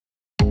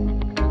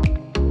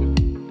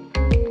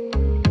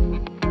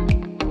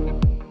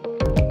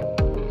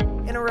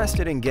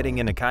Interested in getting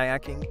into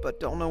kayaking but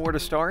don't know where to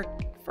start?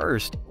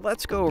 First,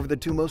 let's go over the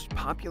two most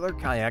popular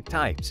kayak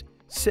types: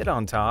 sit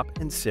on top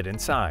and sit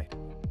inside.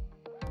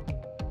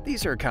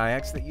 These are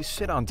kayaks that you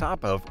sit on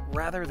top of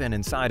rather than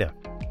inside of.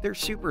 They're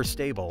super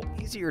stable,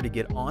 easier to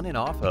get on and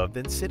off of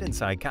than sit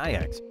inside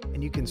kayaks,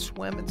 and you can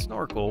swim and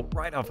snorkel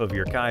right off of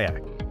your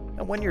kayak.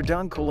 And when you're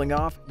done cooling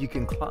off, you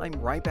can climb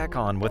right back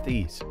on with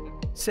ease.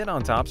 Sit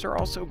on tops are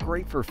also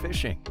great for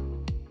fishing.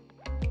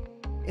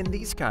 In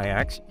these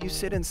kayaks, you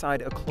sit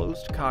inside a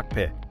closed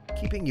cockpit,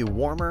 keeping you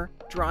warmer,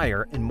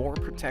 drier, and more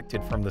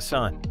protected from the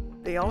sun.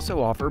 They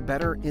also offer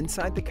better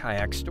inside the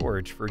kayak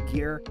storage for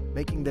gear,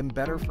 making them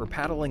better for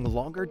paddling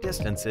longer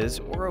distances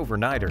or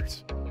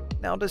overnighters.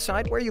 Now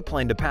decide where you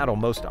plan to paddle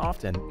most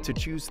often to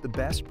choose the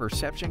best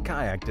Perception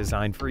kayak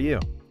designed for you.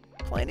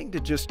 Planning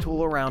to just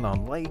tool around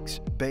on lakes,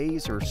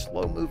 bays, or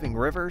slow-moving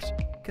rivers?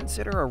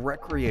 Consider a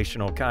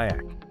recreational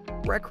kayak.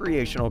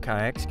 Recreational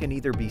kayaks can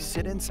either be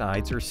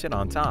sit-insides or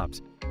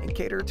sit-on-tops and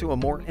cater to a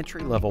more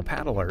entry-level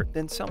paddler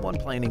than someone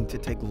planning to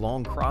take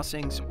long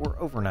crossings or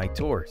overnight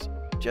tours.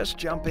 Just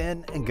jump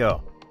in and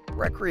go.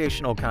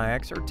 Recreational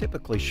kayaks are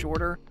typically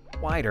shorter,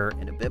 wider,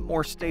 and a bit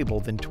more stable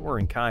than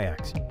touring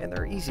kayaks, and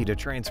they're easy to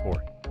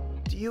transport.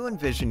 Do you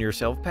envision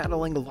yourself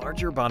paddling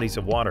larger bodies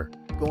of water,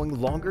 going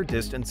longer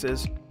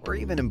distances, or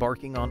even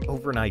embarking on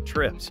overnight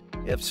trips?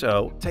 If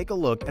so, take a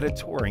look at a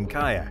touring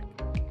kayak.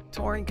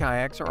 Touring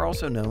kayaks are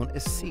also known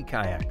as sea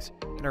kayaks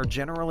and are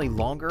generally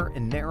longer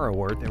and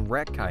narrower than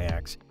rec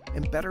kayaks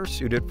and better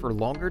suited for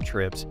longer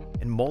trips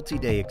and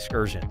multi-day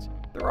excursions.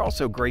 They're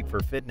also great for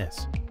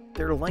fitness.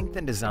 Their length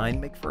and design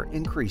make for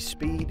increased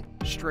speed,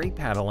 straight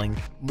paddling,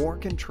 more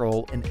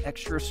control, and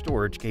extra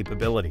storage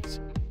capabilities.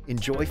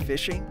 Enjoy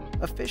fishing?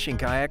 A fishing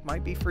kayak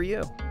might be for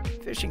you.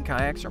 Fishing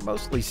kayaks are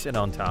mostly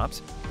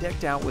sit-on-tops,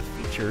 decked out with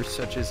features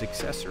such as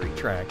accessory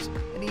tracks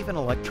and even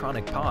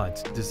electronic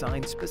pods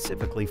designed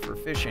specifically for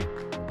fishing.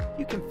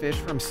 You can fish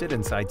from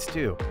sit-insides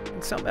too,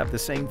 and some have the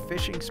same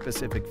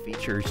fishing-specific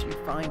features you'd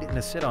find in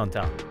a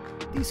sit-on-top.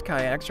 These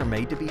kayaks are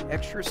made to be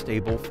extra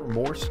stable for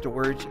more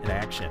storage and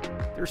action.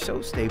 They're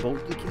so stable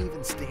you can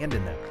even stand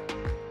in them.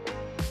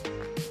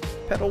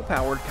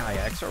 Pedal-powered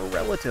kayaks are a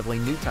relatively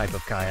new type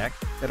of kayak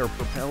that are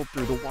propelled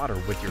through the water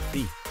with your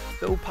feet.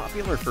 Though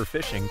popular for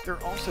fishing,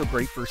 they're also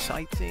great for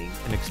sightseeing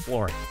and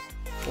exploring.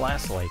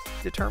 Lastly,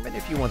 determine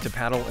if you want to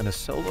paddle in a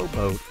solo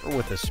boat or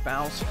with a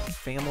spouse,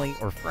 family,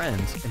 or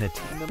friends in a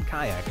tandem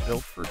kayak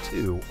built for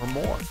two or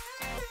more.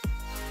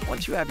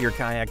 Once you have your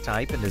kayak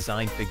type and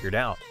design figured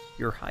out,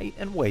 your height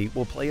and weight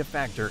will play a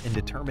factor in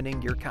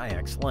determining your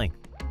kayak's length.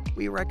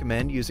 We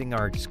recommend using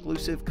our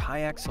exclusive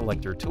Kayak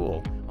Selector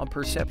tool on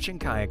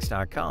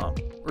PerceptionKayaks.com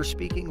or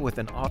speaking with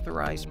an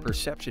authorized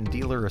Perception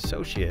dealer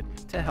associate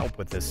to help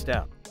with this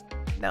step.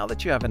 Now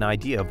that you have an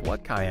idea of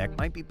what kayak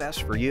might be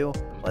best for you,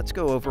 let's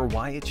go over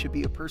why it should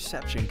be a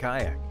Perception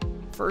kayak.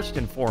 First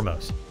and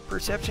foremost,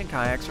 Perception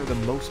kayaks are the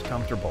most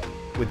comfortable,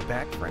 with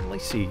back-friendly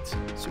seats,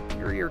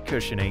 superior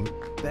cushioning,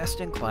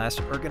 best-in-class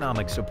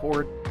ergonomic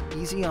support,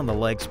 easy on the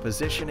legs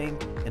positioning,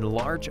 and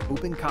large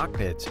open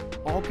cockpits,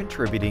 all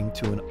contributing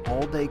to an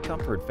all-day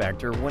comfort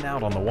factor when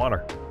out on the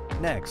water.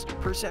 Next,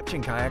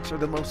 Perception kayaks are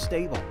the most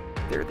stable.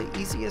 They're the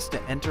easiest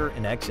to enter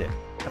and exit,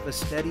 have a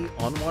steady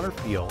on-water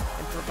feel,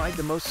 and provide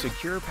the most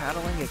secure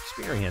paddling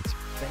experience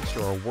thanks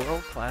to our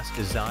world-class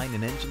design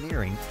and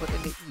engineering put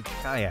into each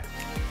kayak.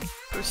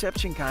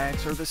 Perception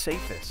kayaks are the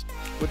safest,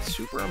 with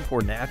super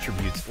important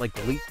attributes like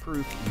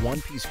leak-proof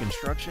one-piece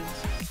constructions,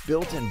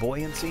 built-in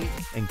buoyancy,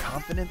 and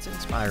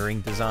confidence-inspiring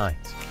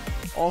designs.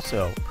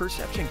 Also,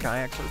 Perception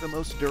kayaks are the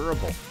most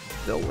durable,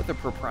 built with a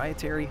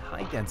proprietary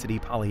high-density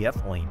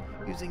polyethylene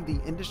using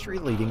the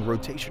industry-leading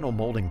rotational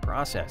molding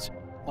process.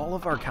 All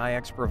of our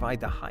kayaks provide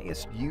the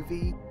highest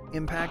UV,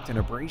 impact, and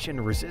abrasion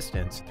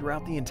resistance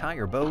throughout the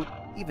entire boat,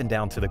 even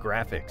down to the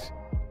graphics.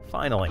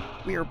 Finally,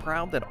 we are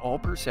proud that all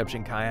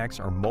Perception kayaks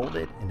are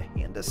molded and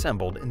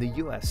hand-assembled in the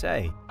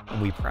USA,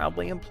 and we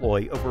proudly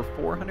employ over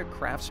 400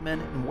 craftsmen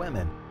and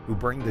women who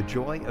bring the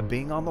joy of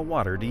being on the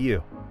water to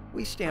you.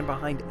 We stand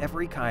behind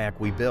every kayak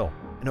we build,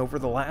 and over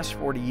the last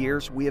 40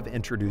 years, we have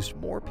introduced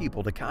more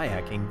people to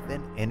kayaking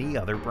than any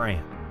other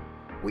brand.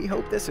 We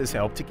hope this has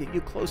helped to get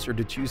you closer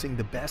to choosing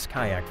the best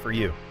kayak for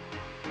you.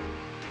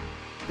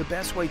 The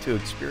best way to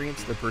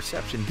experience the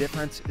Perception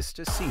difference is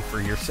to see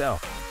for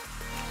yourself.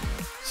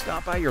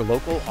 Stop by your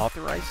local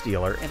authorized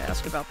dealer and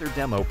ask about their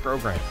demo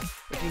program.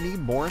 If you need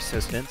more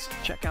assistance,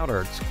 check out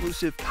our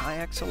exclusive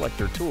Kayak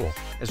Selector tool,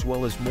 as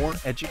well as more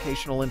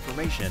educational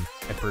information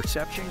at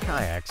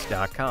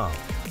PerceptionKayaks.com.